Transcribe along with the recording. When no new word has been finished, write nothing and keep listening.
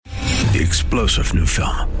The explosive new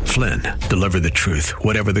film, Flynn, deliver the truth,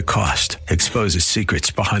 whatever the cost, exposes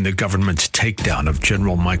secrets behind the government's takedown of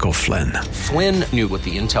General Michael Flynn. Flynn knew what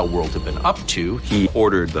the intel world had been up to. He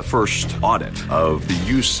ordered the first audit of the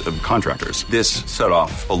use of contractors. This set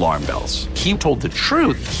off alarm bells. He told the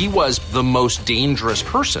truth. He was the most dangerous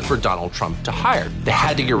person for Donald Trump to hire. They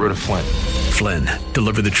had to get rid of Flynn. Flynn,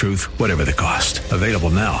 deliver the truth, whatever the cost. Available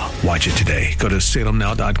now. Watch it today. Go to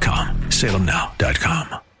salemnow.com.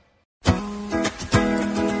 salemnow.com.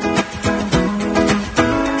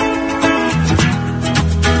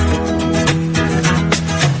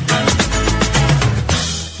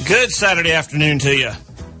 Good Saturday afternoon to you.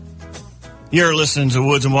 You're listening to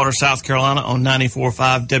Woods and Water, South Carolina on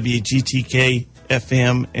 94.5 WGTK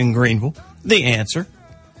FM in Greenville. The Answer.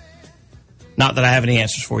 Not that I have any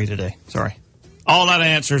answers for you today. Sorry. All out of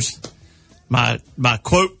answers. My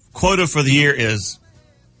quota for the year is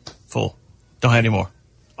full. Don't have any more.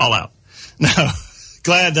 All out. No.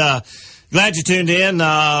 Glad you tuned in.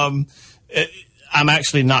 I'm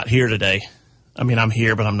actually not here today. I mean, I'm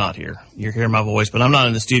here, but I'm not here. You're hearing my voice, but I'm not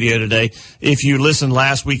in the studio today. If you listened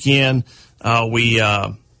last weekend,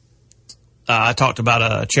 I talked about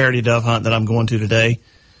a charity dove hunt that I'm going to today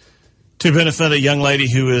to benefit a young lady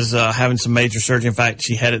who is having some major surgery. In fact,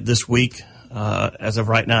 she had it this week. As of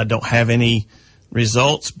right now, I don't have any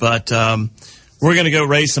results, but we're going to go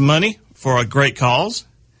raise some money for a great cause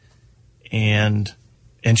and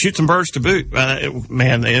shoot some birds to boot.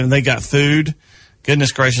 Man, and they got food.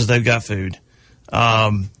 Goodness gracious, they've got food.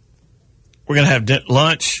 We're going to have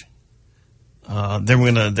lunch. Then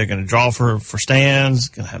they're going to draw for stands,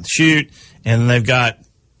 going to have the shoot, and they've got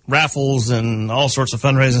raffles and all sorts of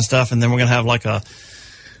fundraising stuff. And then we're going to have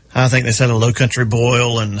I think they said a low country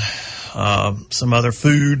boil and, some other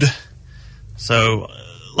food. So,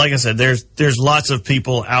 like I said, there's lots of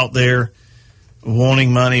people out there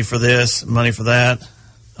wanting money for this, money for that.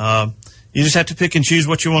 You just have to pick and choose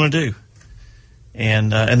what you want to do.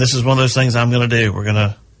 And this is one of those things I'm going to do.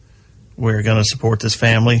 We're going to support this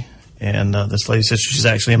family. And this lady says she's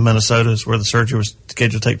actually in Minnesota, is where the surgery was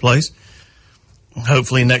scheduled to take place.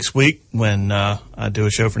 Hopefully next week, when I do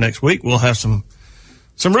a show for next week, we'll have some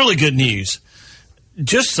really good news.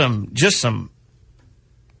 Just some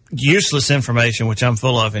useless information, which I'm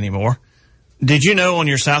full of anymore. Did you know on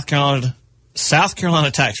your South Carolina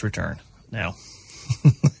tax return? Now,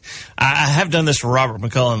 I have done this for Robert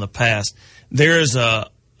McCullough in the past. There is a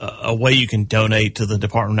way you can donate to the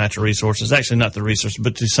Department of Natural Resources. Actually, not the resources,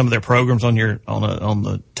 but to some of their programs on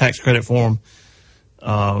the tax credit form,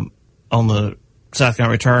 on the South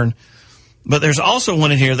Carolina return. But there's also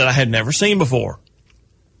one in here that I had never seen before.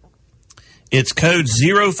 It's code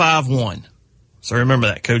 051. So remember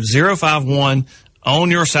that, code 051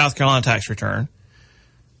 on your South Carolina tax return.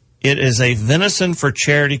 It is a venison for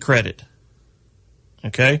charity credit.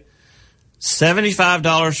 Okay?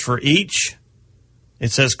 $75 for each.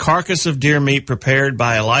 It says carcass of deer meat prepared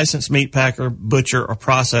by a licensed meat packer, butcher, or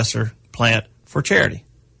processor plant for charity.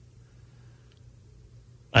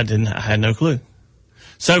 I had no clue.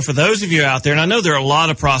 So for those of you out there, and I know there are a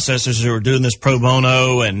lot of processors who are doing this pro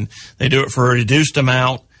bono and they do it for a reduced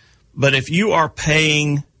amount, but if you are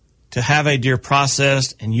paying to have a deer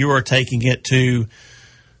processed and you are taking it to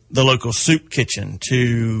the local soup kitchen,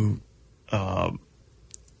 to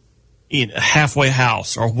halfway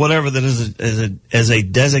house or whatever that is as a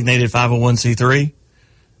designated 501c3,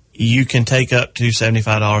 you can take up to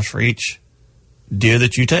 $75 for each deer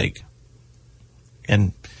that you take.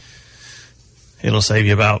 And it'll save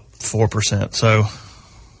you about 4%. So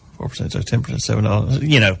 4%, so 10%,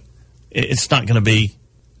 $7. It's not going to be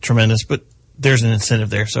tremendous, but there's an incentive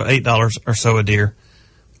there. So $8 or so a deer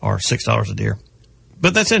or $6 a deer.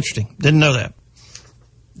 But that's interesting. Didn't know that.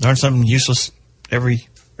 Learn something useless every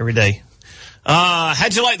day.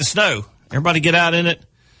 How'd you like the snow? Everybody get out in it?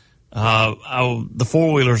 The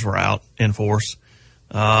four-wheelers were out in force.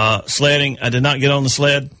 Sledding, I did not get on the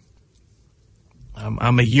sled.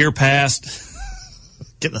 I'm a year past.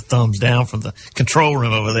 Getting the thumbs down from the control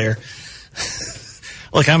room over there.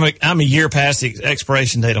 Look, I'm a year past the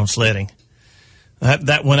expiration date on sledding.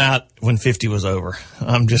 That went out when 50 was over.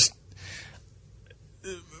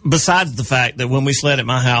 Besides the fact that when we sled at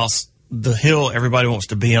my house, the hill everybody wants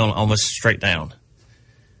to be on almost straight down.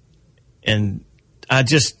 And I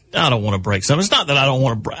don't want to break something. It's not that I don't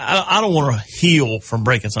want to heal from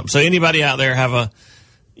breaking something. So anybody out there have a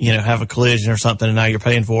collision or something and now you're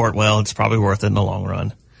paying for it, well, it's probably worth it in the long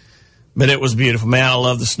run. But it was beautiful. Man, I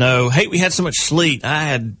love the snow. Hey, we had so much sleet. I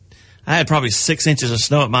had probably 6 inches of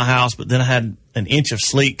snow at my house, but then I had an inch of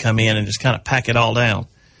sleet come in and just kind of pack it all down.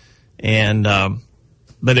 And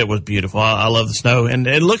but it was beautiful. I love the snow. And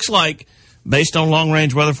it looks like, based on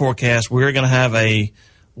long-range weather forecast, we're going to have a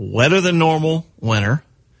wetter-than-normal winter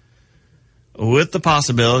with the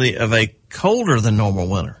possibility of a colder-than-normal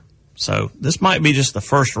winter. So this might be just the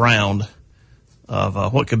first round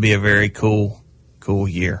of what could be a very cool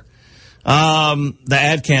year. The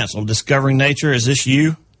ad canceled. Discovering Nature. Is this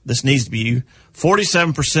you? This needs to be you.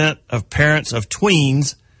 47% of parents of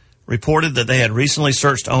tweens reported that they had recently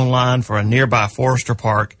searched online for a nearby forest or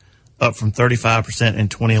park, up from 35% in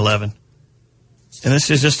 2011. And this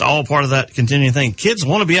is just all part of that continuing thing. Kids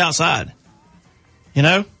want to be outside, you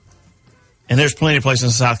know? And there's plenty of places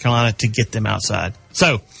in South Carolina to get them outside.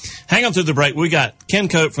 So hang on through the break. We got Ken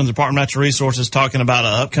Cope from the Department of Natural Resources talking about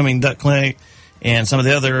an upcoming duck clinic and some of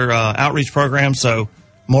the other outreach programs. So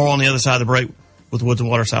more on the other side of the break with Woods and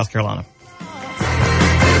Water, South Carolina.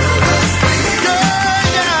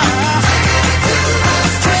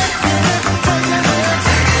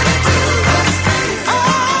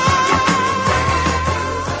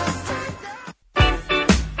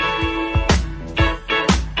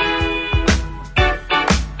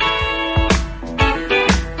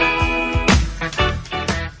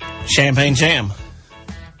 Champagne Jam.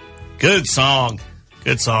 Good song.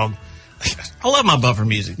 Good song. I love my bumper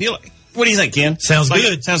music. What do you think, Ken? Sounds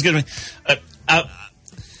good. Sounds good to me.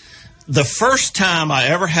 The first time I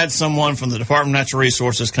ever had someone from the Department of Natural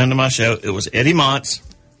Resources come to my show, it was Eddie Montz.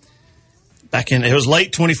 It was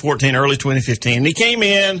late 2014, early 2015. And he came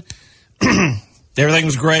in. Everything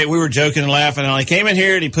was great. We were joking and laughing. And he came in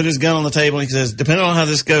here and he put his gun on the table and he says, depending on how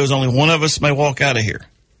this goes, only one of us may walk out of here.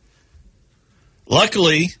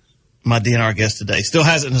 Luckily, my DNR guest today still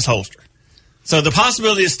has it in his holster. So the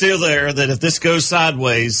possibility is still there that if this goes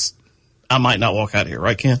sideways, I might not walk out of here.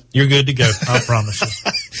 Right, Ken? You're good to go. I promise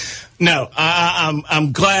you. No,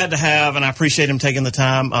 I'm glad to have, and I appreciate him taking the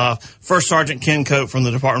time. First Sergeant Ken Cope from the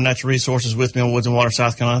Department of Natural Resources with me on Woods and Water,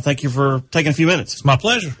 South Carolina. Thank you for taking a few minutes. It's my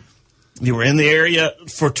pleasure. You were in the area,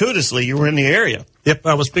 fortuitously, you were in the area. Yep,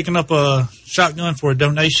 I was picking up a shotgun for a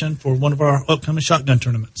donation for one of our upcoming shotgun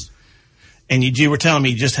tournaments. And you were telling me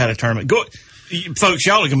you just had a tournament. Folks,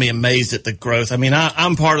 y'all are going to be amazed at the growth. I mean,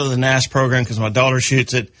 I'm part of the NASP program because my daughter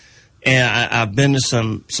shoots it. And I've been to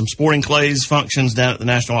some sporting clays functions down at the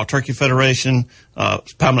National Wild Turkey Federation,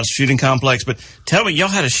 Palmetto Shooting Complex. But tell me, y'all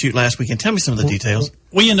had a shoot last weekend. Tell me some of the details.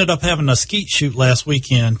 We ended up having a skeet shoot last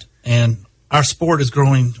weekend, and our sport is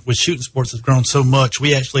growing, with shooting sports has grown so much,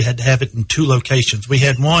 we actually had to have it in two locations. We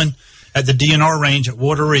had one at the DNR range at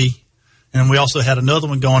Wateree, and we also had another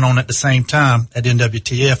one going on at the same time at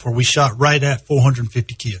NWTF where we shot right at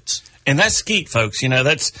 450 kids. And that's skeet, folks. You know,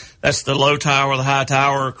 that's the low tower, the high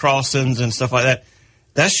tower crossings and stuff like that.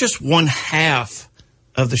 That's just one half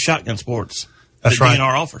of the shotgun sports that right.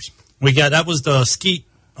 DNR offers. That was the skeet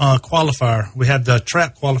qualifier. We have the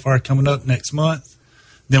trap qualifier coming up next month.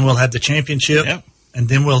 Then we'll have the championship, yep. And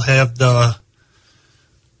then we'll have the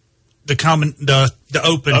open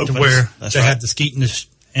Opens. To where that's they right. have the skeet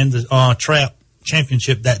and the trap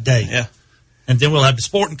championship that day. Yeah. And then we'll have the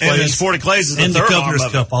sporting clays. And the sporting clays is and the the third Governor's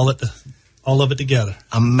arm of Cup, it. all of it together.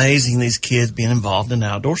 Amazing, these kids being involved in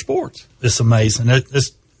outdoor sports. It's amazing.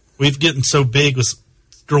 We've getting so big, it's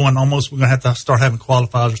growing almost. We're going to have to start having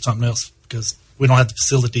qualifiers or something else because we don't have the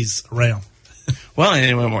facilities around. Well,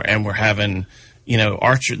 and we're having,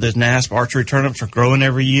 the NASP archery tournaments are growing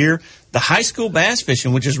every year. The high school bass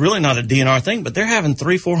fishing, which is really not a DNR thing, but they're having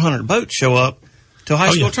 300-400 boats show up to a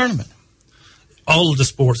high school tournament. All of the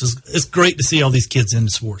sports. It's great to see all these kids into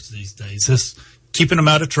sports these days. It's keeping them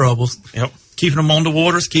out of trouble, yep. Keeping them on the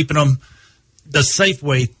waters, keeping them the safe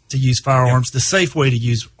way to use firearms, yep. The safe way to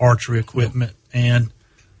use archery equipment, and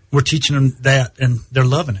we're teaching them that, and they're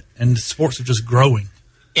loving it. And the sports are just growing.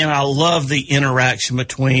 And I love the interaction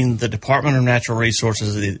between the Department of Natural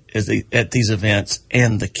Resources at these events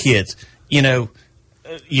and the kids.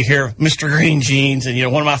 You hear Mr. Green Jeans, and,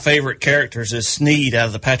 one of my favorite characters is Sneed out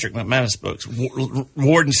of the Patrick McManus books.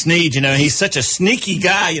 Warden Sneed, he's such a sneaky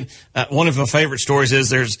guy. And one of my favorite stories is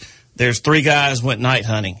there's three guys went night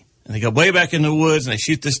hunting. And they go way back in the woods, and they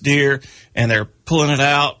shoot this deer, and they're pulling it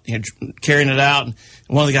out, carrying it out. And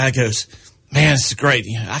one of the guys goes, man, this is great.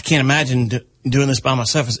 I can't imagine doing this by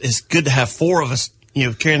myself. It's good to have four of us,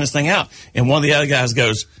 carrying this thing out. And one of the other guys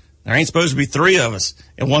goes, there ain't supposed to be three of us.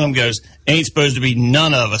 And one of them goes, ain't supposed to be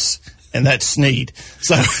none of us. And that's Sneed.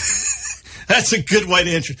 So that's a good way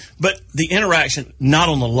to enter. But the interaction, not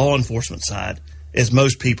on the law enforcement side, as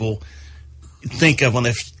most people think of when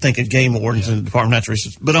they think of game wardens in the Department of Natural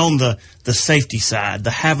Resources, but on the safety side,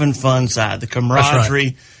 the having fun side, the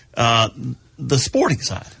camaraderie, the sporting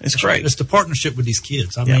side. It's great. Right. It's the partnership with these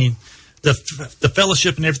kids. I mean, the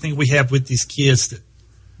fellowship and everything we have with these kids,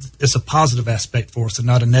 it's a positive aspect for us and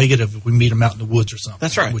not a negative if we meet them out in the woods or something.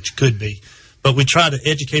 That's right. Which could be. But we try to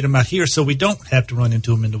educate them out here so we don't have to run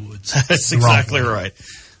into them in the woods. That's exactly right.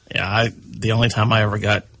 Yeah, the only time I ever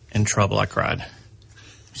got in trouble, I cried.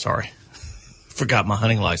 Sorry. Forgot my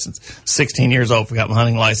hunting license. 16 years old, forgot my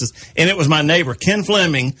hunting license. And it was my neighbor, Ken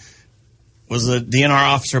Fleming, was a DNR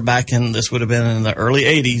officer back in, this would have been in the early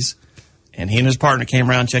 80s. And he and his partner came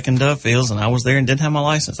around checking dove fields, and I was there and didn't have my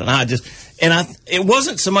license. And it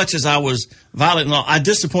wasn't so much as I was violating law. I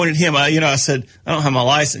disappointed him. I said, I don't have my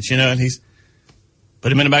license, and he's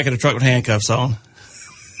put him in the back of the truck with handcuffs on.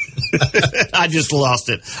 I just lost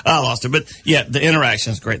it. I lost it. But yeah, the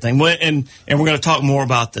interaction is a great thing. And we're going to talk more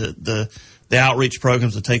about the outreach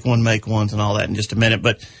programs, the Take One, Make Ones, and all that in just a minute.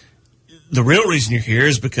 But the real reason you're here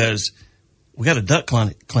is because we got a duck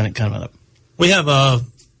clinic coming up. We have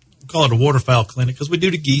call it a waterfowl clinic because we do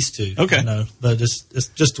the geese too. Okay. But it's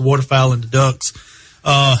just the waterfowl and the ducks.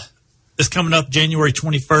 It's coming up January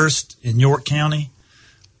 21st in York County.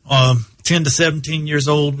 10 to 17 years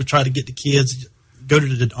old. We try to get the kids. Go to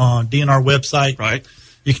the DNR website. Right.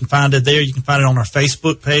 You can find it there. You can find it on our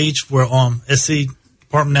Facebook page. We're on SC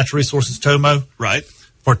Department of Natural Resources TOMO. Right.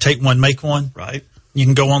 For Take One, Make One. Right. You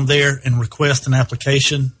can go on there and request an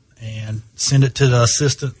application and send it to the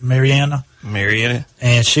assistant, Mariana.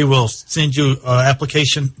 And she will send you an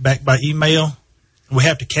application back by email. We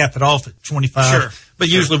have to cap it off at 25. Sure. But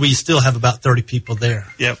usually we still have about 30 people there.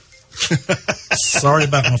 Yep. Sorry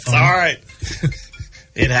about my phone. It's all right.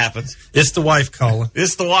 It happens. It's the wife calling.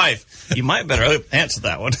 It's the wife. You might better answer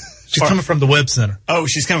that one. She's coming from the Web Center. Oh,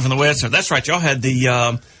 she's coming from the Web Center. That's right. Y'all had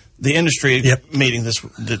the industry meeting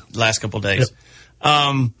the last couple of days.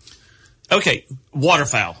 Yep. Okay,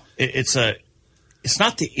 waterfowl. It's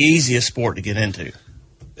not the easiest sport to get into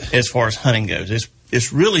as far as hunting goes.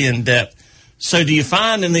 It's really in depth. So do you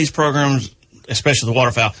find in these programs, especially the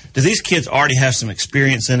waterfowl, do these kids already have some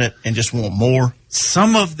experience in it and just want more?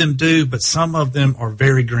 Some of them do, but some of them are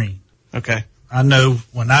very green. Okay. I know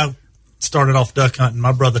when I started off duck hunting,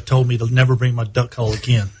 my brother told me to never bring my duck call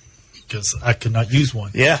again because I could not use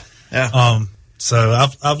one. Yeah. So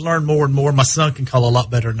I've learned more and more. My son can call a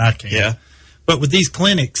lot better than I can. Yeah. But with these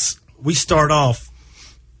clinics, we start off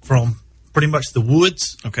from pretty much the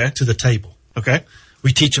woods to the table. Okay.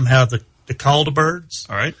 We teach them how to call the birds.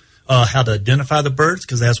 All right. How to identify the birds,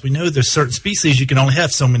 because as we know, there's certain species you can only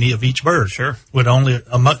have so many of each bird. Sure. With only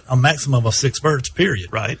a maximum of 6 birds,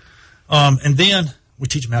 period. Right. And then we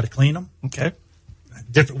teach them how to clean them. Okay.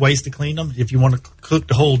 Different ways to clean them if you want to cook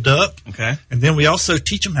the whole duck. Okay. And then we also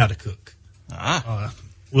teach them how to cook.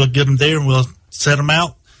 We'll get them there and we'll set them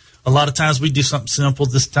out. A lot of times we do something simple.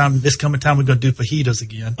 This coming time, we're going to do fajitas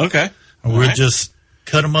again. Okay. And we'll just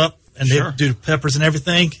cut them up and then do the peppers and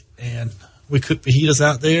everything. And we cook fajitas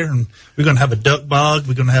out there. And we're going to have a duck bog.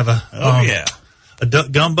 We're going to have a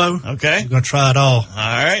duck gumbo. Okay. We're going to try it all. All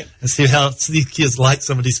right. And see how these kids like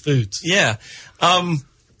some of these foods. Yeah.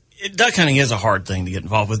 Duck hunting is a hard thing to get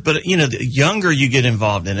involved with. But, the younger you get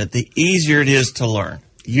involved in it, the easier it is to learn.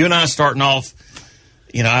 You and I starting off,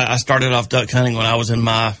 I started off duck hunting when I was in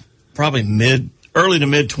my probably early to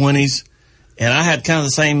mid 20s, and I had kind of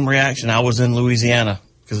the same reaction. I was in Louisiana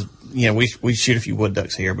because we shoot a few wood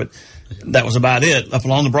ducks here, but that was about it. Up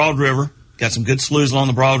along the Broad River, got some good sloughs along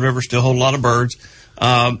the Broad River, still hold a lot of birds.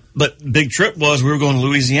 But big trip was we were going to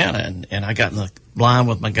Louisiana, and I got in the blind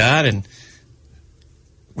with my guide, and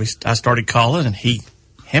I started calling, and he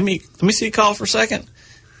let me see you call for a second.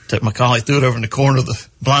 Took my call, he threw it over in the corner of the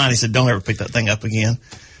blind. He said, "Don't ever pick that thing up again."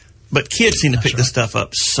 But kids seem to pick this stuff up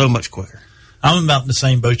so much quicker. I'm about in the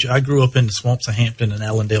same boat. I grew up in the swamps of Hampton and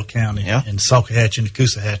Allendale County, in Salkehatchie and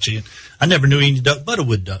Coosahatchee. And I never knew any duck but a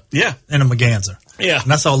wood duck. Yeah. And a merganser. Yeah. And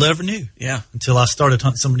that's all I ever knew. Yeah. Until I started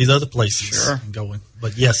hunting some of these other places. Sure. And going.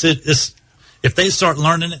 But yes, it's if they start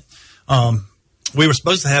learning it, we were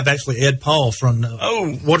supposed to have actually Ed Paul from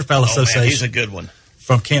the Waterfowl Association. Man, he's a good one.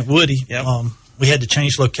 From Camp Woody. Yep. We had to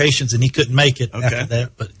change locations, and he couldn't make it after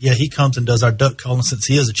that. But, yeah, he comes and does our duck calling since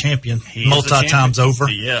he is a champion times over.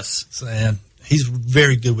 Yes. And he's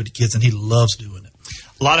very good with the kids, and he loves doing it.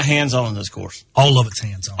 A lot of hands-on in this course. All of it's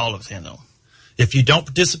hands-on. All of it's hands-on. If you don't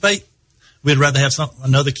participate, we'd rather have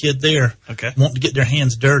another kid there wanting to get their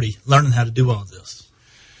hands dirty, learning how to do all this.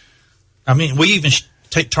 I mean, we even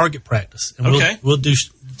take target practice. And we'll do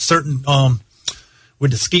certain with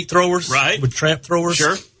the skeet throwers, with trap throwers.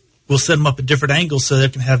 Sure. We'll set them up at different angles so they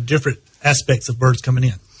can have different aspects of birds coming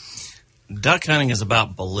in. Duck hunting is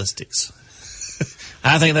about ballistics.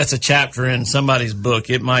 I think that's a chapter in somebody's book.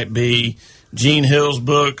 It might be Gene Hill's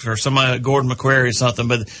book or somebody, Gordon McQuarrie or something,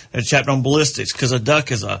 but a chapter on ballistics because a duck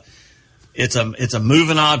is it's a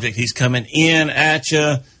moving object. He's coming in at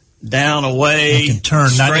you, down, away. He can turn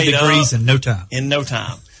 90 degrees in no time. In no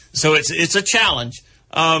time. So it's a challenge.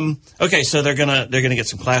 Okay, so they're gonna get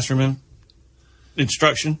some classroom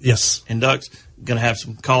instruction. Yes. In ducks. Going to have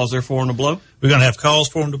some calls there for them to blow? We're going to have calls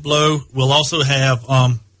for them to blow. We'll also have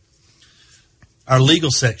our legal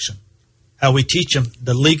section, how we teach them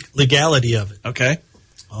the legality of it. Okay.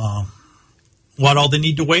 What all they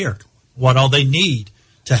need to wear, what all they need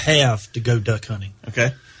to have to go duck hunting. Okay.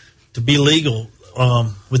 To be legal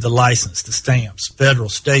with the license, the stamps, federal,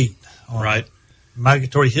 state. Right.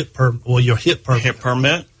 Migratory hip permit, or your hip permit. Hip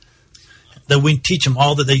permit. That we teach them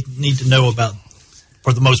all that they need to know about.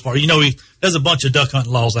 For the most part, there's a bunch of duck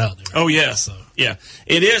hunting laws out there. Oh, yeah. So. Yeah.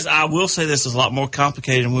 It is. I will say this is a lot more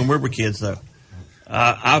complicated than when we were kids, though.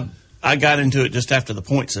 I got into it just after the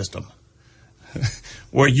point system,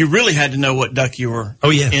 where you really had to know what duck you were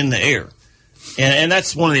in the air. And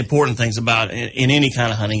that's one of the important things about in any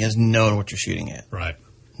kind of hunting is knowing what you're shooting at. Right.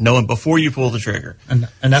 Knowing before you pull the trigger. And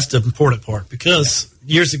that's the important part, because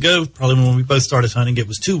years ago, probably when we both started hunting, it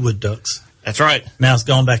was 2 wood ducks. That's right. Now it's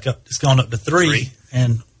gone back up. It's gone up to 3.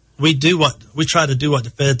 And we try to do what the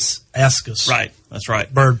feds ask us. Right. That's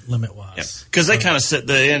right. Bird limit wise. Because they kind of set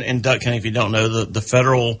in duck hunting, if you don't know, the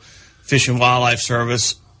Federal Fish and Wildlife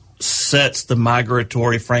Service sets the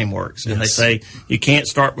migratory frameworks. And they say you can't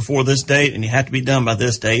start before this date and you have to be done by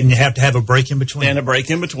this date. And you have to have a break in between. And a break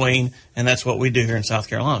in between. And that's what we do here in South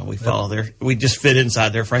Carolina. We follow we just fit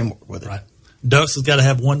inside their framework with it. Right. Ducks has got to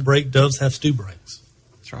have 1 break. Doves have 2 breaks.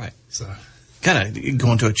 That's right. So. Kind of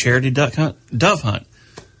going to a charity dove hunt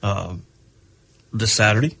this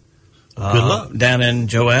Saturday. Good luck. Down in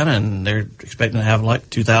Joanna, and they're expecting to have like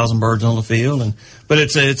 2,000 birds on the field. But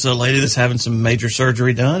it's a lady that's having some major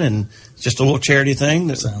surgery done, and it's just a little charity thing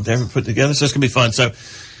that they've put together. So it's going to be fun. So,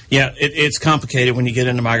 yeah, it's complicated when you get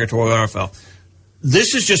into migratory waterfowl.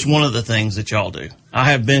 This is just one of the things that y'all do.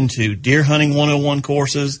 I have been to deer hunting 101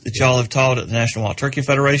 courses that y'all have taught at the National Wild Turkey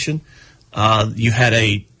Federation. You had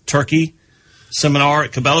a turkey seminar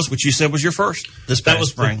at Cabela's, which you said was your first this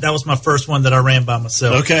past spring. That was my first one that I ran by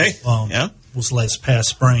myself. Okay. Was last past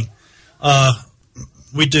spring.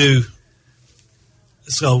 We do,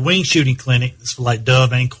 it's a wing shooting clinic. It's for like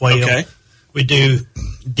dove and quail. Okay. We do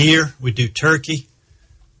deer, we do turkey,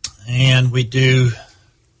 and we do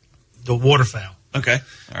the waterfowl. Okay. All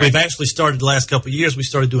right. We've actually started the last couple of years, we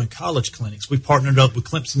started doing college clinics. We partnered up with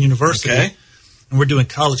Clemson University. Okay. And we're doing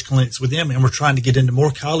college clinics with them, and we're trying to get into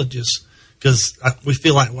more colleges because we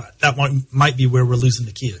feel like that might be where we're losing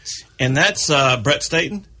the kids. And that's Brett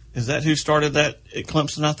Staten? Is that who started that at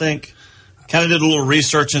Clemson, I think? Kind of did a little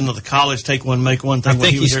research into the college take one, make one thing. I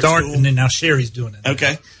think he started, and then now Sherry's doing it.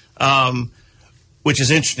 Okay. Which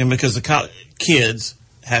is interesting because the kids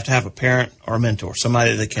have to have a parent or a mentor,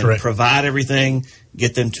 somebody that can provide everything,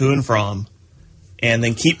 get them to and from, and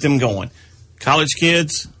then keep them going. College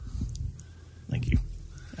kids, thank you.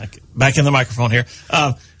 Back in the microphone here.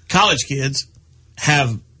 College kids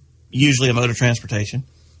have usually a mode of transportation,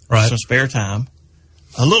 some spare time,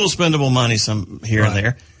 a little spendable money some here and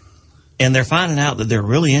there, and they're finding out that they're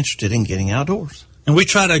really interested in getting outdoors. And we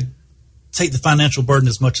try to take the financial burden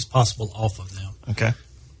as much as possible off of them. Okay.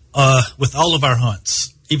 With all of our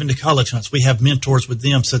hunts, even the college hunts, we have mentors with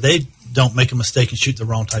them so they don't make a mistake and shoot the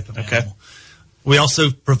wrong type of animal. We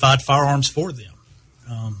also provide firearms for them.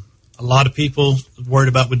 A lot of people worried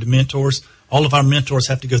about with the mentors. All of our mentors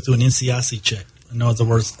have to go through an NCIC check. In other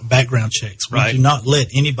words, background checks. We do not let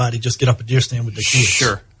anybody just get up a deer stand with their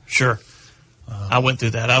kids. Sure. I went through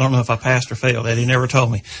that. I don't know if I passed or failed. Eddie never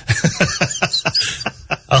told me.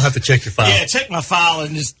 I'll have to check your file. Yeah, check my file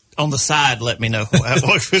and just on the side let me know how it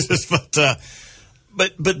works with this.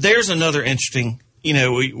 But there's another interesting,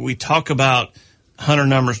 we talk about hunter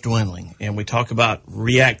numbers dwindling, and we talk about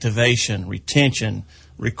reactivation, retention,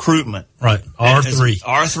 recruitment. Right. R3.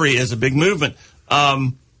 R3 is a big movement.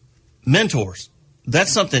 Mentors.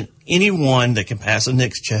 That's something anyone that can pass a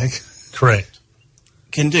NICS check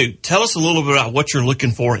can do. Tell us a little bit about what you're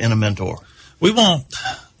looking for in a mentor. We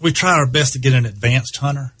try our best to get an advanced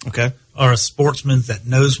hunter. Okay. Or a sportsman that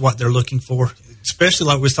knows what they're looking for, especially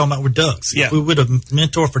like we were talking about with ducks. Yeah. If we would have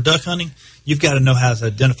mentor for duck hunting, you've got to know how to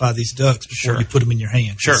identify these ducks before you put them in your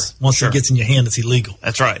hand. Once it gets in your hand, it's illegal.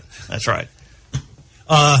 That's right.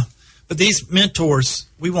 But these mentors,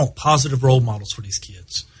 we want positive role models for these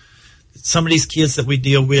kids. Some of these kids that we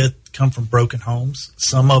deal with come from broken homes.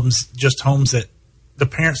 Some of them just homes that the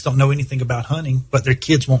parents don't know anything about hunting, but their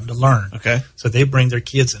kids want to learn. Okay. So they bring their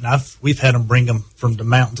kids, and we've had them bring them from the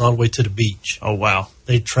mountains all the way to the beach. Oh, wow.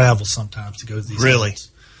 They travel sometimes to go to these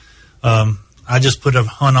hunts. I just put a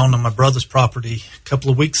hunt on my brother's property a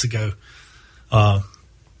couple of weeks ago. I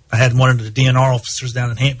had one of the DNR officers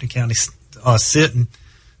down in Hampton County sitting,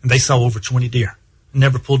 and they saw over 20 deer.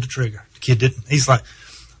 Never pulled the trigger. The kid didn't. He's like,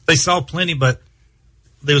 they saw plenty, but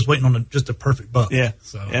they was waiting on just a perfect buck. Yeah.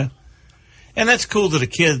 So yeah. And that's cool that a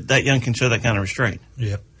kid that young can show that kind of restraint.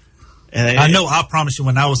 Yeah. And I know. I promise you,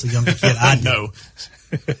 when I was a younger kid, I know.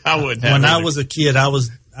 I wouldn't have. When I was a kid, I was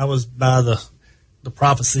by the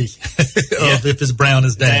prophecy of if it's brown,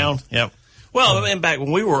 it's down. Yep. Well, I mean, back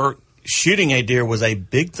when we were, shooting a deer was a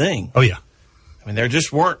big thing. Oh, yeah. I mean, there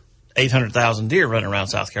just weren't 800,000 deer running around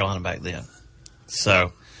South Carolina back then.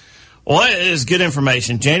 So, well, it is good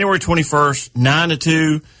information. January 21st, 9 to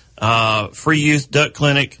 2, free youth duck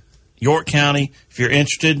clinic, York County. If you're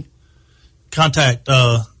interested, contact,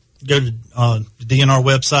 go to the DNR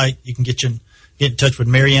website. You can get in touch with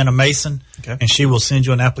Mariana Mason, and she will send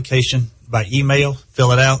you an application by email,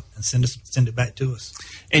 fill it out, and send it back to us.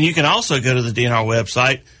 And you can also go to the DNR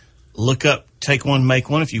website, look up Take One, Make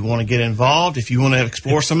One if you want to get involved, if you want to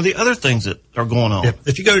explore some of the other things that are going on.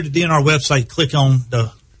 If you go to the DNR website, click on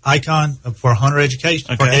the icon for hunter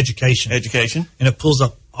education, for education, and it pulls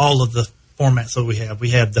up all of the formats that we have.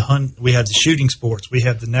 We have the we have the shooting sports, we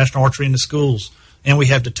have the National Archery in the schools, and we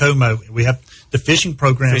have the TOMO. We have the fishing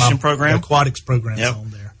program, the aquatics programs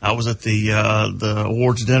on there. I was at the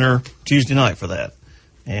awards dinner Tuesday night for that,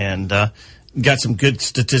 and got some good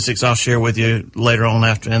statistics I'll share with you later on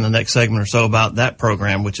in the next segment or so about that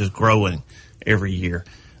program, which is growing every year.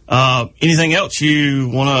 Anything else you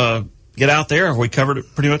want to get out there? Have we covered it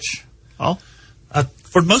pretty much all?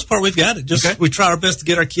 For the most part, we've got it. We try our best to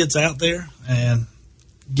get our kids out there and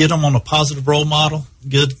get them on a positive role model,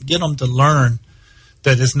 get them to learn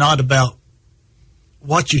that it's not about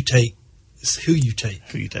what you take, it's who you take.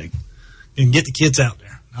 And get the kids out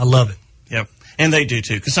there. I love it. Yep. And they do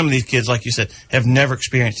too, because some of these kids, like you said, have never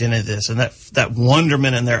experienced any of this, and that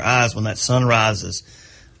wonderment in their eyes when that sun rises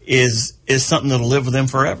is something that'll live with them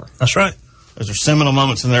forever. That's right. Those are seminal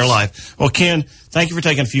moments in their life. Well, Ken, thank you for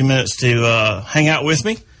taking a few minutes to hang out with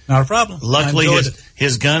me. Not a problem. Luckily,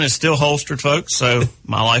 his gun is still holstered, folks, so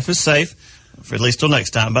my life is safe, for at least till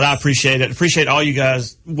next time. But I appreciate it. Appreciate all you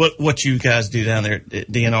guys, what you guys do down there at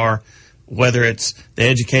DNR, whether it's the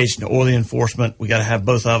education or the enforcement. We got to have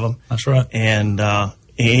both of them. That's right. And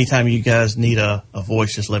anytime you guys need a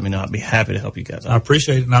voice, just let me know. I'd be happy to help you guys out. I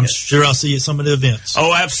appreciate it, and I'm sure I'll see you at some of the events.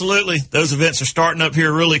 Oh, absolutely. Those events are starting up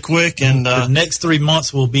here really quick. And the next 3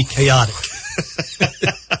 months will be chaotic.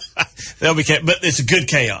 They'll be but it's a good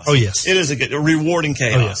chaos. Oh, yes. It is a rewarding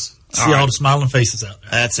chaos. Oh, yes. See all the smiling faces out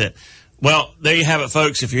there. That's it. Well, there you have it,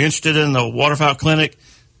 folks. If you're interested in the waterfowl clinic,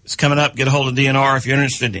 it's coming up. Get a hold of DNR. If you're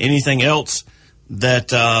interested in anything else that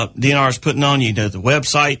DNR is putting on, you know the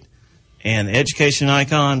website and the education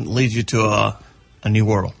icon leads you to a new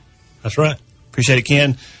world. That's right. Appreciate it,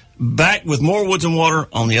 Ken. Back with more Woods and Water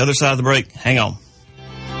on the other side of the break. Hang on.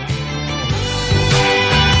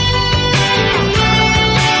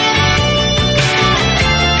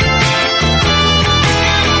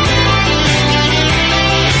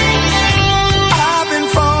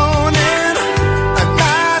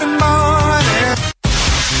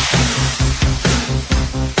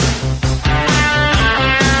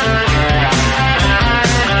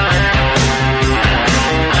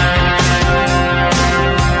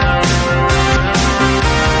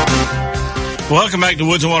 Welcome back to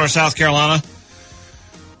Woods and Water, South Carolina.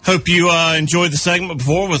 Hope you enjoyed the segment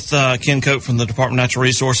before with Ken Cope from the Department of Natural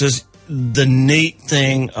Resources. The neat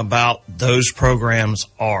thing about those programs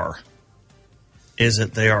is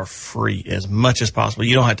that they are free as much as possible.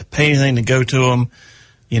 You don't have to pay anything to go to them.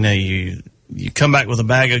 You know, you come back with a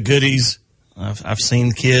bag of goodies. I've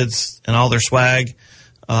seen kids and all their swag.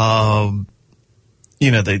 You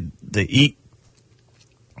know, they eat.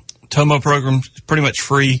 TOMO program is pretty much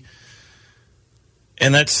free.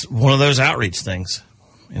 And that's one of those outreach things.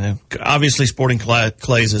 You know, obviously sporting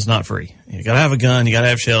clays is not free. You got to have a gun, you got to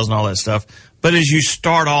have shells and all that stuff. But as you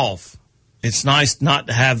start off, it's nice not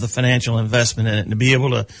to have the financial investment in it and to be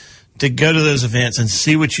able to go to those events and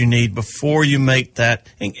see what you need before you make that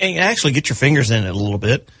and actually get your fingers in it a little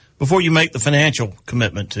bit before you make the financial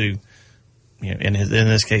commitment to, you know, in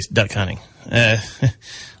this case, duck hunting.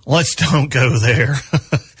 Let's don't go there.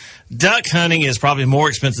 Duck hunting is probably more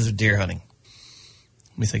expensive than deer hunting.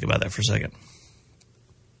 Let me think about that for a second.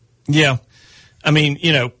 Yeah. I mean,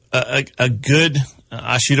 you know, a good,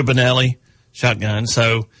 I shoot a Benelli shotgun.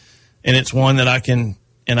 So, and it's one that I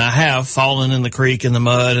have fallen in the creek in the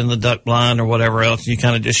mud and the duck blind or whatever else. You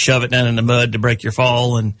kind of just shove it down in the mud to break your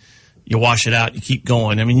fall and you wash it out. You keep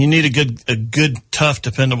going. I mean, you need a good, tough,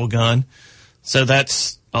 dependable gun. So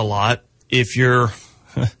that's a lot. If you're,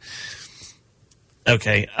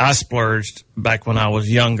 okay, I splurged back when I was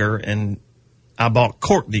younger, and I bought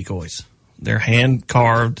cork decoys. They're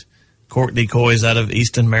hand-carved cork decoys out of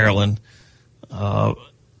Easton, Maryland.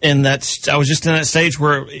 And I was just in that stage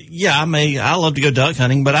where, I love to go duck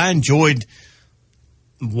hunting, but I enjoyed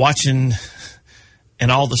watching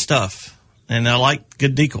and all the stuff. And I like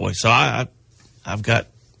good decoys. So I've got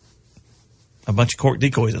a bunch of cork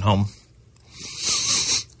decoys at home.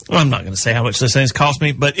 Well, I'm not going to say how much those things cost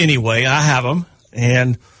me, but anyway, I have them.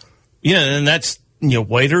 And, and that's,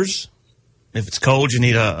 waders. If it's cold, you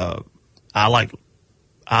need I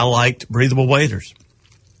liked breathable waders.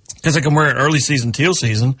 Because I can wear an early season, teal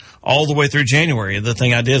season, all the way through January. The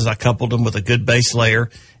thing I did is I coupled them with a good base layer.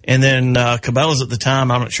 And then Cabela's at the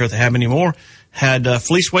time, I'm not sure if they have anymore, had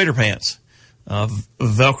fleece wader pants.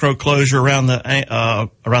 Velcro closure around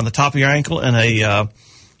the top of your ankle, and a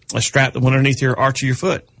strap that went underneath your arch of your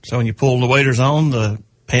foot. So when you pull the waders on, the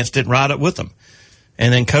pants didn't ride up with them.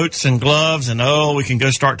 And then coats and gloves, and we can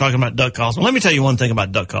go start talking about duck calls. Well, let me tell you one thing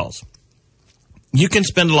about duck calls. You can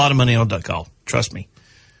spend a lot of money on a duck call. Trust me.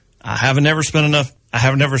 I haven't never spent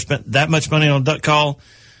that much money on a duck call.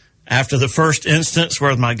 After the first instance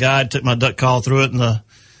where my guide took my duck call, threw it in the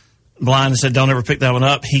blind and said, don't ever pick that one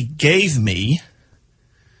up, he gave me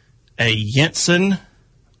a Jensen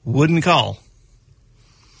wooden call.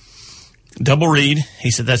 Double reed.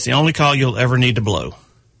 He said, that's the only call you'll ever need to blow.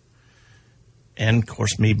 And, of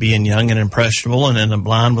course, me being young and impressionable and in the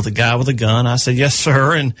blind with a guy with a gun, I said, yes,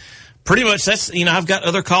 sir. And pretty much that's, I've got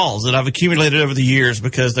other calls that I've accumulated over the years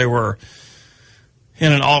because they were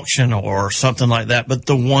in an auction or something like that. But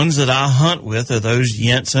the ones that I hunt with are those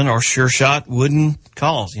Jensen or Sure Shot wooden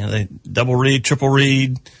calls. They double reed, triple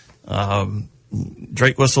reed,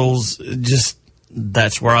 Drake whistles. Just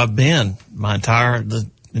that's where I've been the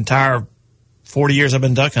entire 40 years I've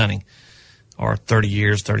been duck hunting, or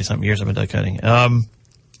 30-something years I've been duck hunting.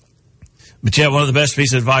 But yeah, one of the best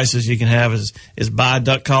pieces of advice you can have is buy a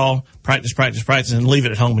duck call, practice, and leave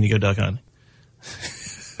it at home when you go duck hunting.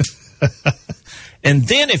 And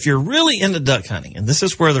then if you're really into duck hunting, and this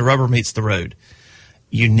is where the rubber meets the road,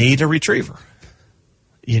 you need a retriever.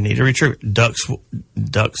 Ducks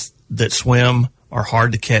that swim are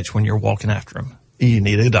hard to catch when you're walking after them. You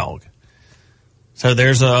need a dog. So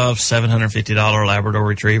there's a $750 Labrador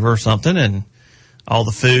Retriever or something, and all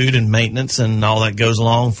the food and maintenance and all that goes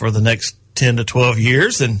along for the next 10 to 12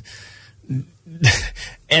 years. And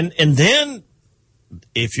then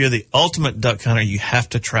if you're the ultimate duck hunter, you have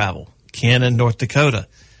to travel. Ken in North Dakota.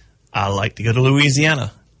 I like to go to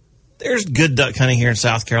Louisiana. There's good duck hunting here in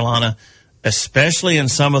South Carolina, especially in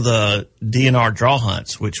some of the DNR draw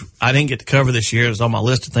hunts, which I didn't get to cover this year. It was on my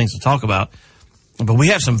list of things to talk about. But we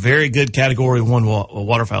have some very good Category 1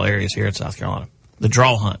 waterfowl areas here in South Carolina. The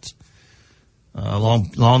draw hunts. Along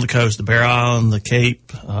the coast, the Bear Island, the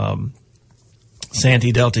Cape,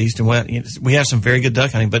 Santee, Delta, East and West. We have some very good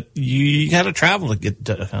duck hunting, but you got to travel to get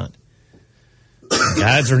duck hunt.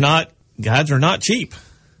 Guides are not cheap.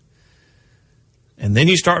 And then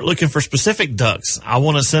you start looking for specific ducks. I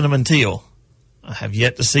want a cinnamon teal. I have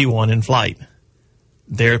yet to see one in flight.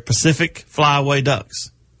 They're Pacific flyaway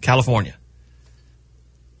ducks, California.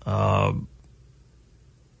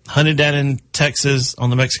 Hunted down in Texas on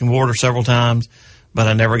the Mexican border several times, but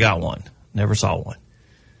I never got one. Never saw one.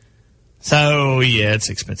 So, yeah, it's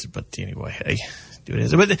expensive, but anyway, hey, do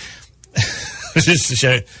it. But just to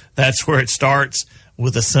show you, that's where it starts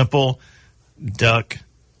with a simple duck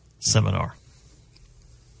seminar.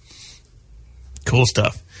 Cool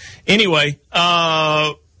stuff. Anyway,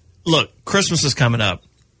 look, Christmas is coming up.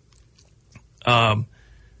 And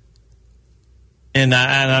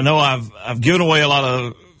I know I've given away a lot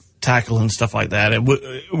of tackle and stuff like that. And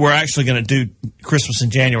we're actually going to do Christmas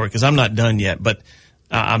in January because I'm not done yet, but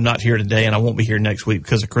I'm not here today and I won't be here next week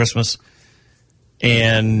because of Christmas.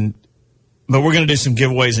 But we're going to do some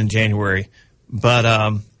giveaways in January. But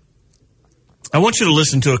I want you to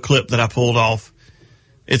listen to a clip that I pulled off.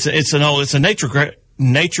 It's a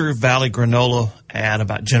Nature Valley granola ad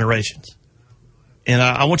about generations. And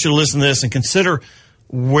I want you to listen to this and consider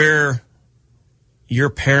where your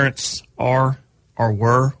parents are or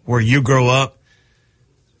were, where you grow up,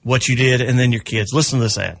 what you did, and then your kids. Listen to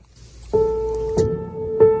this ad.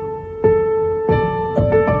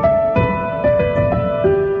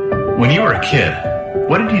 When you were a kid,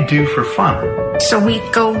 what did you do for fun? So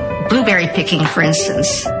we'd go blueberry picking, for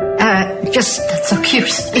instance. Just that's so cute.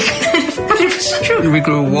 But it was true. We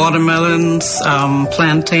grew watermelons,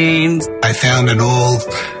 plantains. I found an old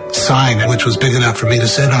sign which was big enough for me to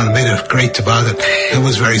sit on and made a great toboggan. It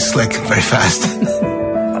was very slick and very fast.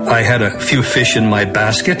 I had a few fish in my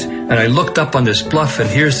basket, and I looked up on this bluff, and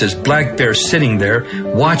here's this black bear sitting there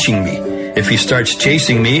watching me. If he starts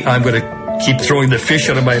chasing me, I'm going to keep throwing the fish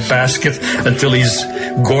out of my basket until he's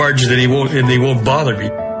gorged and he won't bother me.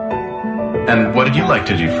 And what did you like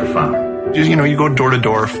to do for fun? You know, you go door to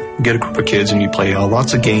door, get a group of kids, and you play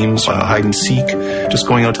lots of games, hide and seek, just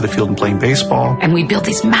going out to the field and playing baseball. And we built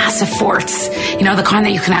these massive forts, you know, the kind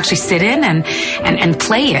that you can actually sit in and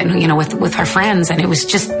play in, you know, with our friends. And it was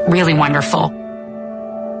just really wonderful.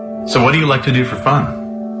 So what do you like to do for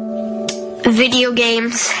fun? Video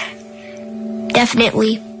games.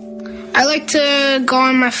 Definitely. I like to go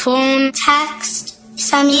on my phone, text,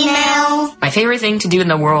 some email. My favorite thing to do in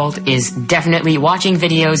the world is definitely watching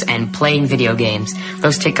videos and playing video games.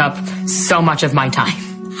 Those take up so much of my time.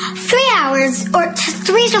 3 hours or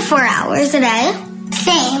 3 to 4 hours a day.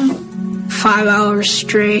 Same. 5 hours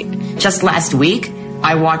straight. Just last week,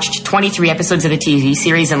 I watched 23 episodes of a TV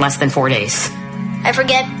series in less than 4 days. I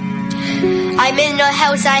forget. I'm in a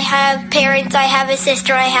house, I have parents, I have a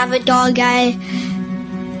sister, I have a dog, I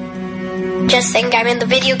just think I'm in the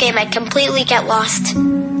video game, I completely get lost.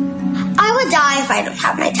 I would die if I don't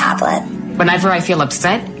have my tablet. Whenever I feel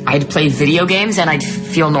upset, I'd play video games and I'd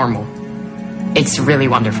feel normal. It's really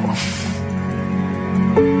wonderful.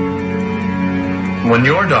 When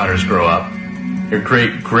your daughters grow up, your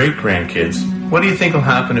great-great-grandkids, what do you think will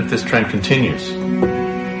happen if this trend continues?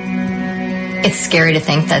 It's scary to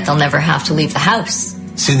think that they'll never have to leave the house.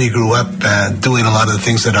 Cindy grew up doing a lot of the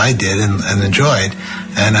things that I did and enjoyed,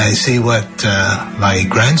 and I see what my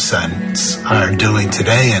grandsons are doing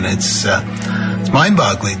today, and it's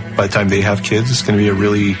mind-boggling. By the time they have kids, it's going to be a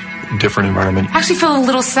really different environment. I actually feel a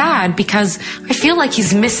little sad because I feel like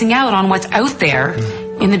he's missing out on what's out there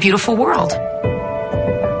in the beautiful world.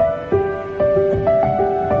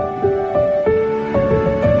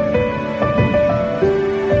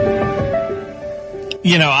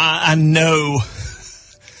 You know, I know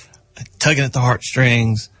tugging at the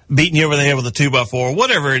heartstrings, beating you over the head with a 2x4,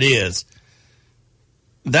 whatever it is,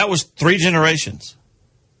 that was 3 generations.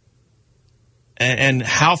 And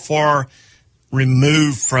how far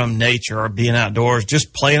removed from nature or being outdoors,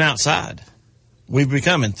 just playing outside, we've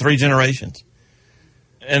become in 3 generations.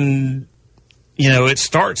 And, you know, it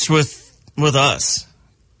starts with us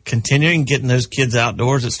continuing getting those kids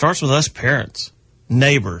outdoors. It starts with us parents,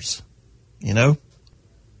 neighbors, you know.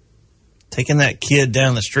 Taking that kid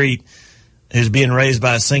down the street who's being raised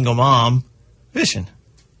by a single mom fishing.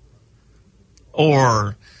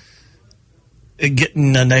 Or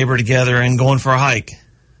getting a neighbor together and going for a hike.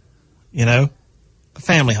 You know? A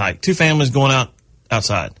family hike. 2 families going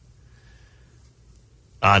outside.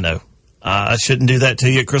 I know. I shouldn't do that to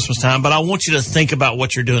you at Christmas time, but I want you to think about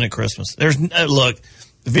what you're doing at Christmas. Look,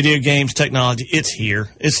 video games, technology, it's here.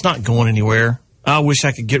 It's not going anywhere. I wish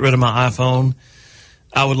I could get rid of my iPhone.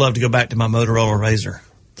 I would love to go back to my Motorola Razr,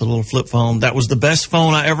 the little flip phone. That was the best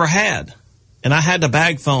phone I ever had. And I had the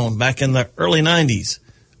bag phone back in the early 90s.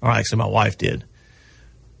 Or actually, my wife did.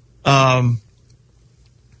 But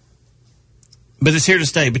it's here to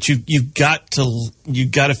stay. But you've got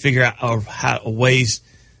to figure out ways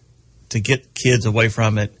to get kids away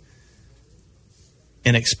from it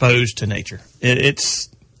and exposed to nature.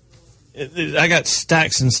 I got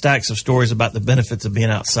stacks and stacks of stories about the benefits of being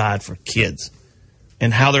outside for kids.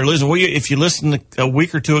 And how they're losing. Well, if you listened a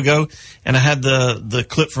week or 2 ago, and I had the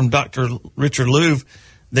clip from Dr. Richard Louv,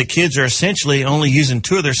 that kids are essentially only using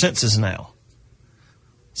 2 of their senses now.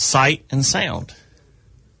 Sight and sound.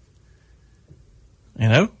 You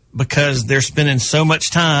know? Because they're spending so much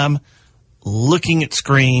time looking at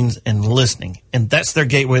screens and listening. And that's their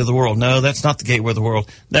gateway to the world. No, that's not the gateway of the world.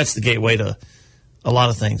 That's the gateway to a lot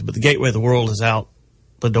of things. But the gateway of the world is out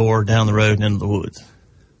the door, down the road, and into the woods.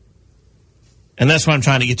 And that's what I'm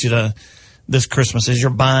trying to get you to this Christmas, is you're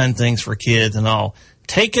buying things for kids and all.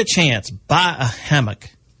 Take a chance. Buy a hammock.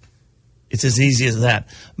 It's as easy as that.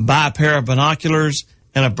 Buy a pair of binoculars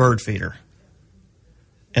and a bird feeder.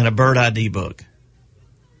 And a bird ID book.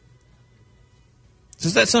 It's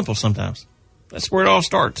just that simple sometimes. That's where it all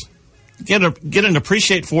starts. Get an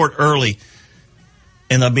appreciate for it early,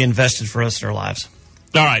 and they'll be invested for us in their lives.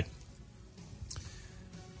 All right.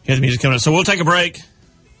 Here's the music coming up. So we'll take a break.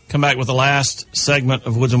 Come back with the last segment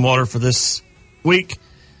of Woods and Water for this week.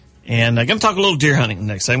 And I'm going to talk a little deer hunting in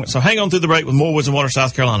the next segment. So hang on through the break with more Woods and Water,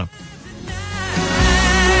 South Carolina.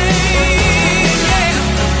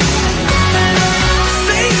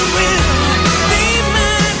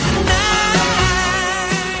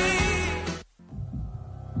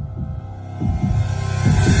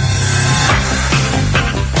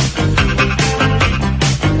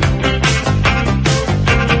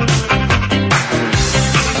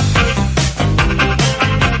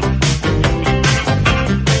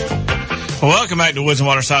 Well, welcome back to Woods and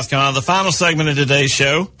Water, South Carolina, the final segment of today's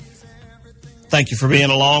show. Thank you for being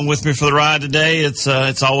along with me for the ride today. It's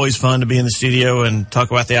always fun to be in the studio and talk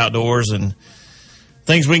about the outdoors and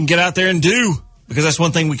things we can get out there and do, because that's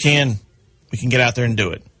one thing we can get out there and do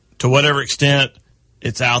it. To whatever extent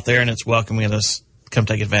it's out there and it's welcoming us, come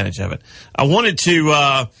take advantage of it. I wanted to,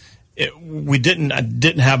 I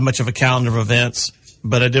didn't have much of a calendar of events,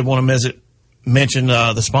 but I did want to mention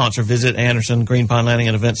the sponsor, Visit Anderson Green Pine Landing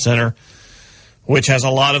and Event Center, which has a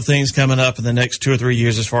lot of things coming up in the next 2 or 3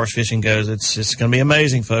 years as far as fishing goes. It's going to be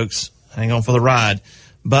amazing, folks. Hang on for the ride.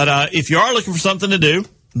 But if you are looking for something to do,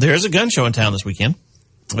 there's a gun show in town this weekend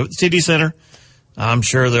at the TD Center. I'm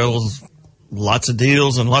sure there's lots of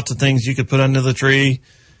deals and lots of things you could put under the tree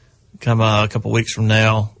come a couple weeks from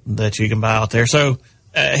now that you can buy out there. So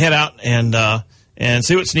head out and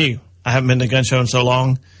see what's new. I haven't been to a gun show in so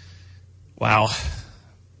long. Wow.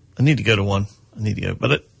 I need to go to one.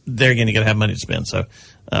 But there again, you got to have money to spend. So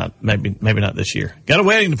maybe not this year. Got a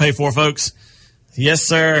wedding to pay for, folks. Yes,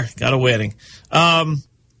 sir. Got a wedding. I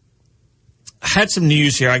had some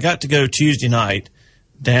news here. I got to go Tuesday night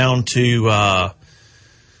down to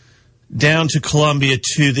Columbia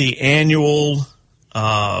to the annual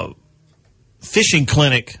fishing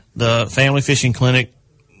clinic, the family fishing clinic,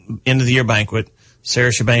 end of the year banquet. Sarah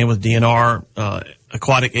Chabane with DNR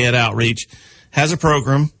Aquatic Ed Outreach has a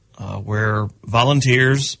program where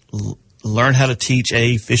volunteers learn how to teach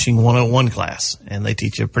a fishing 101 class, and they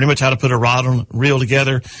teach you pretty much how to put a rod and reel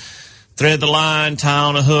together, thread the line, tie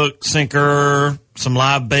on a hook, sinker, some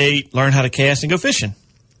live bait, learn how to cast and go fishing.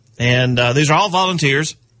 And these are all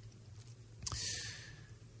volunteers.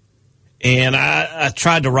 And I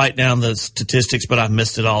tried to write down the statistics, but I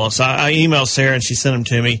missed it all. So I emailed Sarah, and she sent them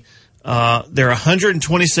to me. There are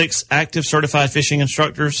 126 active certified fishing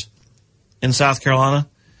instructors in South Carolina.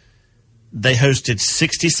 They hosted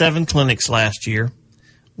 67 clinics last year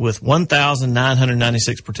with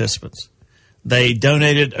 1,996 participants. They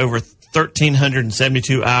donated over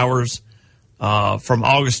 1,372 hours from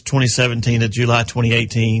August 2017 to July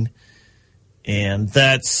 2018. And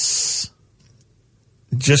that's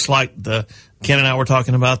just like Ken and I were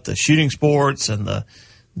talking about the shooting sports and the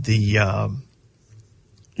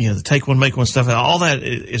take one, make one stuff. All that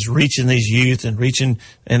is reaching these youth and reaching,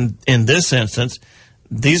 and in this instance,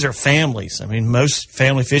 these are families. I mean, most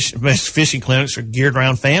fishing clinics are geared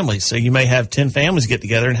around families. So you may have 10 families get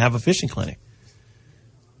together and have a fishing clinic.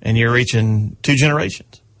 And you're reaching 2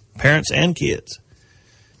 generations, parents and kids.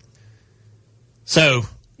 So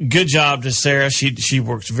good job to Sarah. She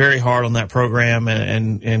works very hard on that program,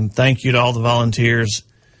 and thank you to all the volunteers.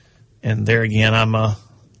 And there again, I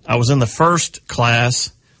was in the first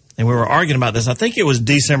class, and we were arguing about this. I think it was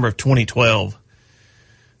December of 2012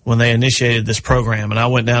 when they initiated this program, and I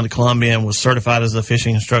went down to Columbia and was certified as a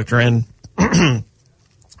fishing instructor, and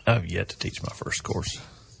I've yet to teach my first course.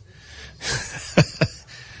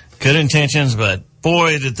 Good intentions, but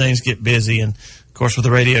boy, did things get busy. And of course, with the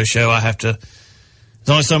radio show, there's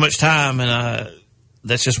only so much time, and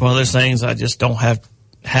that's just one of those things I just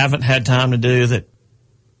haven't had time to do that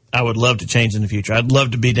I would love to change in the future. I'd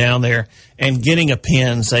love to be down there and getting a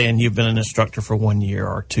pin saying you've been an instructor for 1 year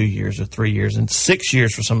or 2 years or 3 years and 6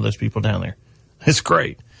 years for some of those people down there. It's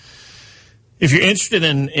great. If you're interested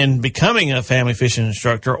in becoming a family fishing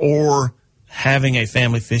instructor or having a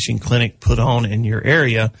family fishing clinic put on in your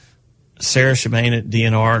area, Sarah Chabane at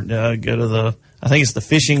DNR, go to I think it's the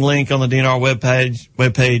fishing link on the DNR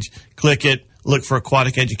webpage, click it, look for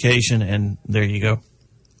aquatic education, and there you go.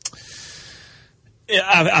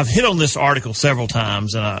 I've hit on this article several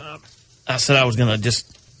times, and I said I was going to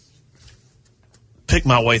just pick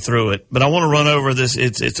my way through it. But I want to run over this.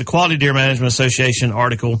 It's a Quality Deer Management Association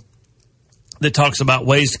article that talks about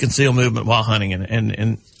ways to conceal movement while hunting.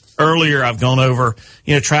 And earlier I've gone over,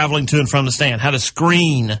 traveling to and from the stand, how to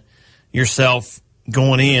screen yourself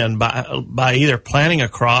going in by either planting a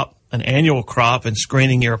crop, an annual crop, and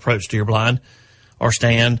screening your approach to your blind or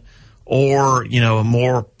stand, or, a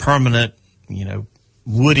more permanent,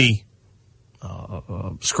 woody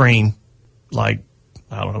screen, like,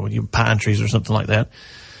 I don't know, pine trees or something like that.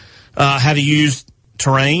 How to use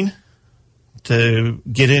terrain to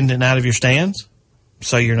get in and out of your stands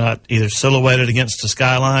so you're not either silhouetted against the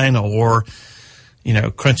skyline or,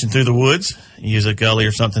 crunching through the woods. Use a gully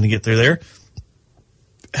or something to get through there.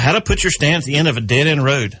 How to put your stand at the end of a dead-end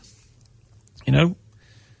road.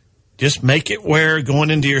 Just make it where going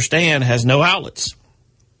into your stand has no outlets.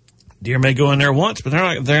 Deer may go in there once, but they're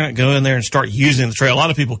not going to go in there and start using the trail. A lot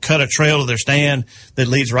of people cut a trail to their stand that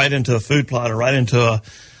leads right into a food plot or right into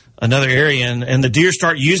another area, and the deer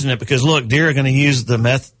start using it because, look, deer are going to use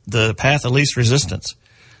the path of least resistance.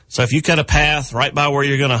 So if you cut a path right by where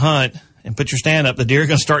you're going to hunt and put your stand up, the deer are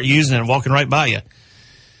going to start using it and walking right by you.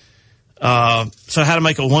 So how to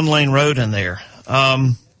make a one-lane road in there.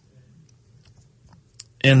 And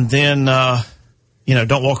then,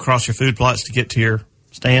 don't walk across your food plots to get to your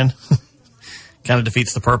stand. Kind of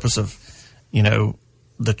defeats the purpose of,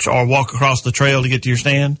 or walk across the trail to get to your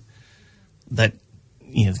stand. That,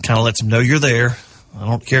 kind of lets them know you're there. I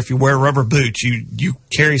don't care if you wear rubber boots. You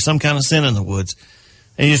carry some kind of scent in the woods.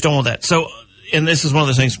 And you just don't want that. So, and this is one of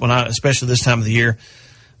those things especially this time of the year,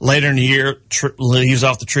 later in the year, leaves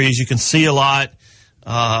off the trees, you can see a lot.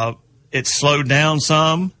 It's slowed down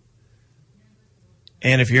some.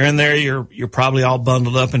 And if you're in there, you're probably all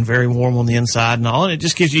bundled up and very warm on the inside and all. And it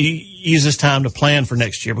just use this time to plan for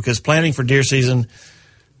next year, because planning for deer season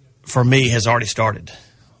for me has already started.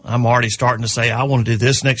 I'm already starting to say, I want to do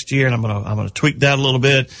this next year, and I'm going to tweak that a little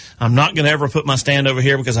bit. I'm not going to ever put my stand over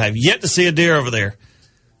here because I have yet to see a deer over there.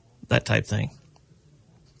 That type thing.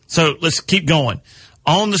 So let's keep going.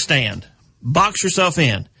 On the stand, box yourself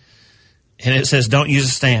in. And it says don't use a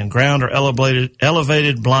stand. Ground or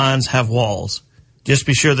elevated blinds have walls. Just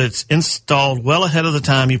be sure that it's installed well ahead of the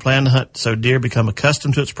time you plan to hunt so deer become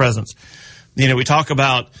accustomed to its presence. We talk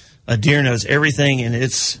about a deer knows everything in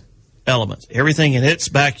its elements, everything in its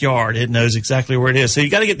backyard. It knows exactly where it is. So you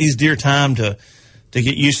got to get these deer time to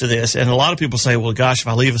get used to this. And a lot of people say, well, gosh, if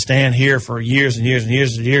I leave a stand here for years and years and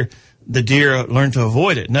years, the deer learn to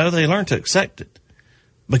avoid it. No, they learn to accept it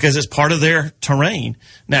because it's part of their terrain.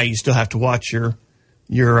 Now you still have to watch your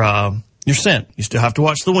scent. You still have to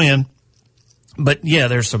watch the wind. But yeah,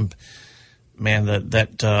 there's some,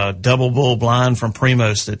 that double bull blind from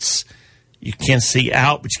Primos that's, you can see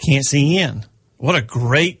out, but you can't see in. What a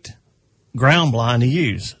great ground blind to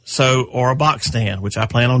use. So, or a box stand, which I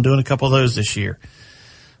plan on doing a couple of those this year.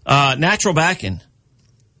 Natural backing.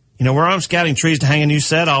 Where I'm scouting trees to hang a new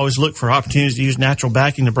set, I always look for opportunities to use natural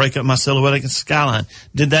backing to break up my silhouette against the skyline.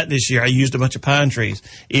 Did that this year. I used a bunch of pine trees.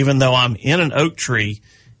 Even though I'm in an oak tree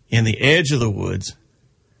in the edge of the woods,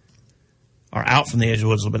 or out from the edge of the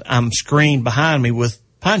woods a little bit, I'm screened behind me with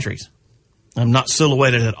pine trees. I'm not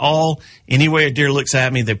silhouetted at all. Anywhere a deer looks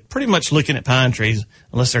at me, they're pretty much looking at pine trees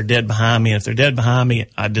unless they're dead behind me. And if they're dead behind me,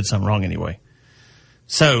 I did something wrong anyway.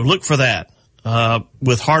 So look for that.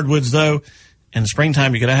 With hardwoods, though, in the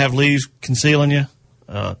springtime, you're going to have leaves concealing you.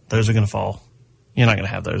 Those are going to fall. You're not going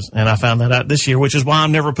to have those. And I found that out this year, which is why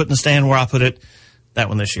I'm never putting the stand where I put it. That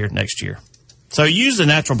one this year, next year. So use the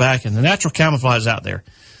natural backing. The natural camouflage is out there.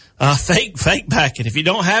 Fake backing. If you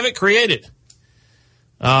don't have it, create it.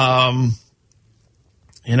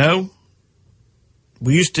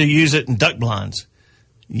 We used to use it in duck blinds.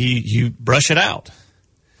 You brush it out.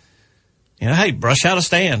 Hey, brush out a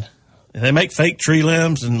stand. They make fake tree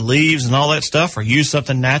limbs and leaves and all that stuff, or use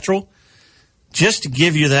something natural just to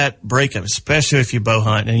give you that breakup, especially if you bow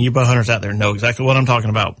hunt. And you bow hunters out there know exactly what I'm talking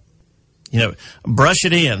about. Brush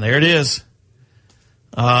it in. There it is.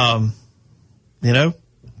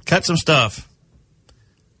 Cut some stuff.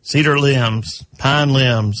 Cedar limbs, pine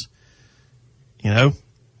limbs.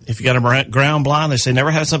 If you got a ground blind, they say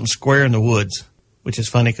never have something square in the woods, which is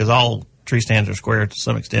funny because all tree stands are square to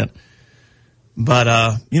some extent. But,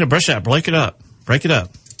 brush it out, break it up.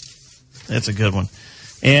 That's a good one.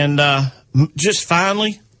 And just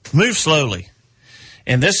finally, move slowly.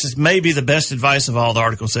 And this is maybe the best advice of all the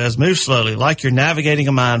article says. Move slowly, like you're navigating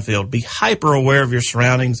a minefield. Be hyper aware of your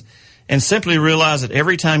surroundings and simply realize that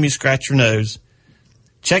every time you scratch your nose,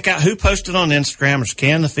 check out who posted on Instagram or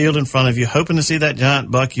scan the field in front of you, hoping to see that giant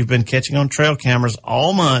buck you've been catching on trail cameras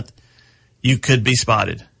all month. You could be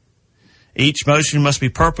spotted. Each motion must be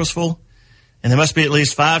purposeful, and they must be at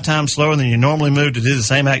least 5 times slower than you normally move to do the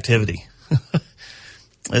same activity.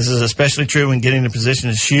 This is especially true when getting in a position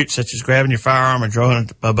to shoot, such as grabbing your firearm or drawing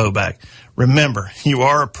a bow back. Remember, you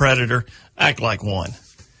are a predator. Act like one.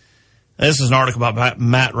 This is an article about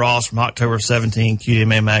Matt Ross from October 17,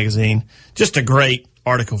 QDMA Magazine. Just a great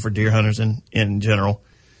article for deer hunters in general.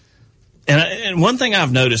 And one thing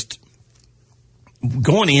I've noticed,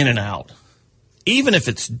 going in and out, even if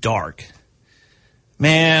it's dark,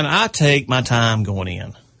 man, I take my time going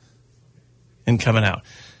in and coming out.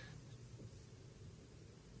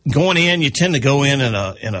 Going in, you tend to go in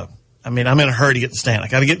I'm in a hurry to get the stand. I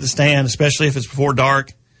got to get the stand, especially if it's before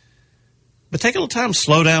dark. But take a little time to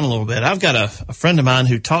slow down a little bit. I've got a friend of mine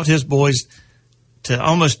who taught his boys to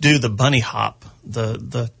almost do the bunny hop,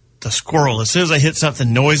 the squirrel. As soon as they hit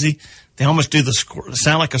something noisy, they almost do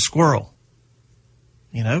sound like a squirrel.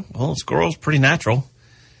 A squirrel's pretty natural.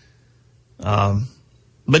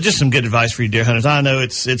 But just some good advice for you deer hunters. I know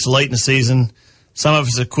it's late in the season. Some of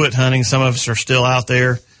us have quit hunting. Some of us are still out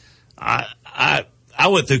there. I I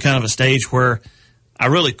went through kind of a stage where I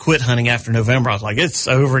really quit hunting after November. I was like, it's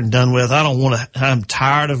over and done with. I don't want to, I'm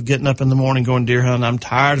tired of getting up in the morning going deer hunting. I'm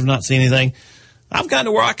tired of not seeing anything. I've gotten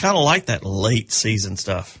to where I kind of like that late season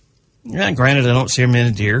stuff. Yeah, granted, I don't see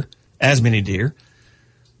as many deer.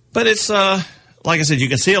 But it's, like I said, you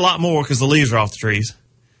can see a lot more because the leaves are off the trees.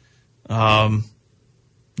 The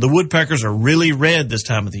woodpeckers are really red this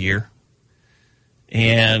time of the year.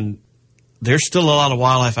 And there's still a lot of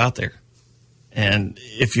wildlife out there. And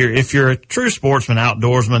if you're a true sportsman,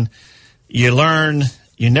 outdoorsman, you learn,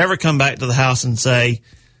 you never come back to the house and say,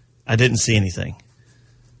 I didn't see anything.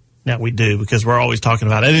 Now we do, because we're always talking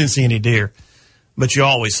about, I didn't see any deer, but you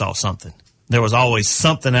always saw something. There was always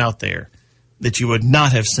something out there that you would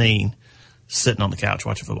not have seen sitting on the couch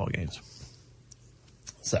watching football games.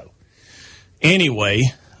 So anyway,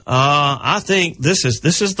 I think this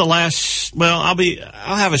is the last, well,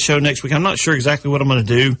 I'll have a show next week. I'm not sure exactly what I'm going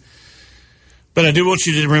to do, but I do want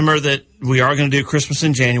you to remember that we are going to do Christmas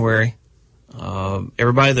in January.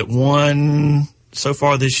 Everybody that won so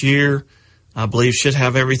far this year, I believe, should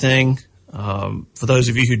have everything. For those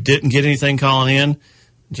of you who didn't get anything calling in,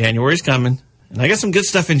 January's coming. And I got some good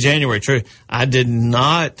stuff in January, true. I did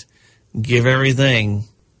not give everything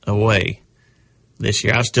away this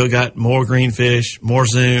year. I've still got more greenfish, more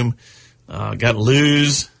Zoom, got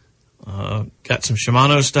Luz, got some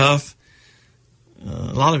Shimano stuff.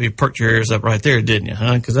 A lot of you perked your ears up right there, didn't you,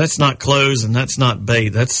 huh? Because that's not clothes and that's not bait.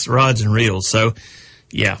 That's rods and reels. So,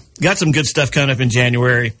 yeah, got some good stuff coming up in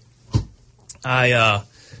January. I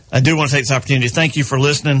do want to take this opportunity to thank you for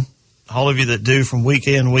listening. All of you that do from week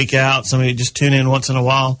in, week out. Some of you just tune in once in a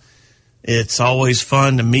while. It's always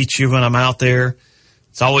fun to meet you when I'm out there.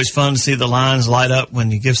 It's always fun to see the lines light up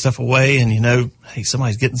when you give stuff away and you know, hey,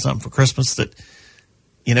 somebody's getting something for Christmas that,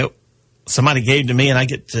 you know, somebody gave to me and I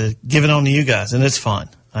get to give it on to you guys, and it's fun.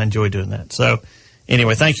 I enjoy doing that. So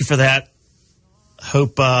anyway, thank you for that.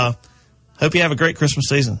 Hope you have a great Christmas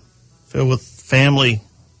season filled with family,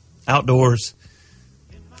 outdoors,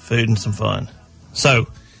 food, and some fun. So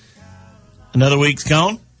another week's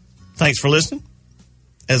gone. Thanks for listening.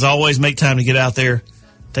 As always, make time to get out there.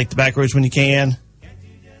 Take the back roads when you can.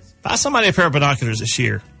 Buy somebody a pair of binoculars this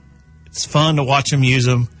year. It's fun to watch them use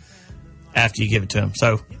them after you give it to them.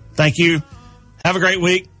 So thank you. Have a great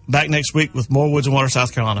week. Back next week with more Woods and Water,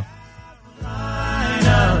 South Carolina.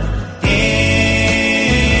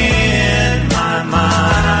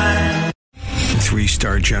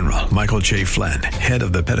 Three-star General Michael J. Flynn, head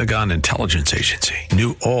of the Pentagon Intelligence Agency,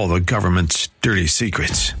 knew all the government's dirty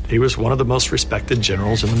secrets. He was one of the most respected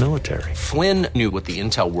generals in the military. Flynn knew what the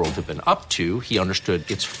intel world had been up to. He understood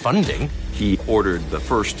its funding. He ordered the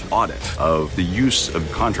first audit of the use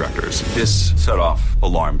of contractors. This set off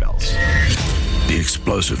alarm bells. The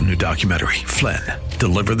explosive new documentary, Flynn,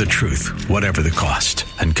 Deliver the Truth, Whatever the Cost,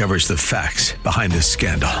 uncovers the facts behind this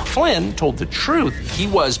scandal. Flynn told the truth. He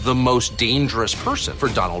was the most dangerous person for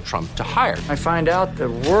Donald Trump to hire. I find out the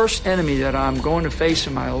worst enemy that I'm going to face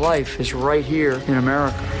in my life is right here in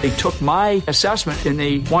America. They took my assessment and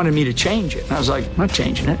they wanted me to change it. And I was like, I'm not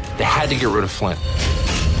changing it. They had to get rid of Flynn.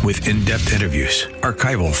 With in-depth interviews,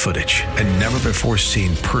 archival footage, and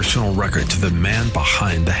never-before-seen personal records of the man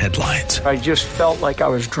behind the headlines. I just felt like I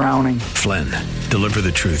was drowning. Flynn, Deliver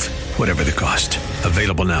the Truth, Whatever the Cost.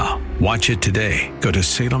 Available now. Watch it today. Go to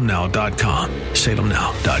salemnow.com.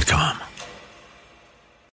 salemnow.com.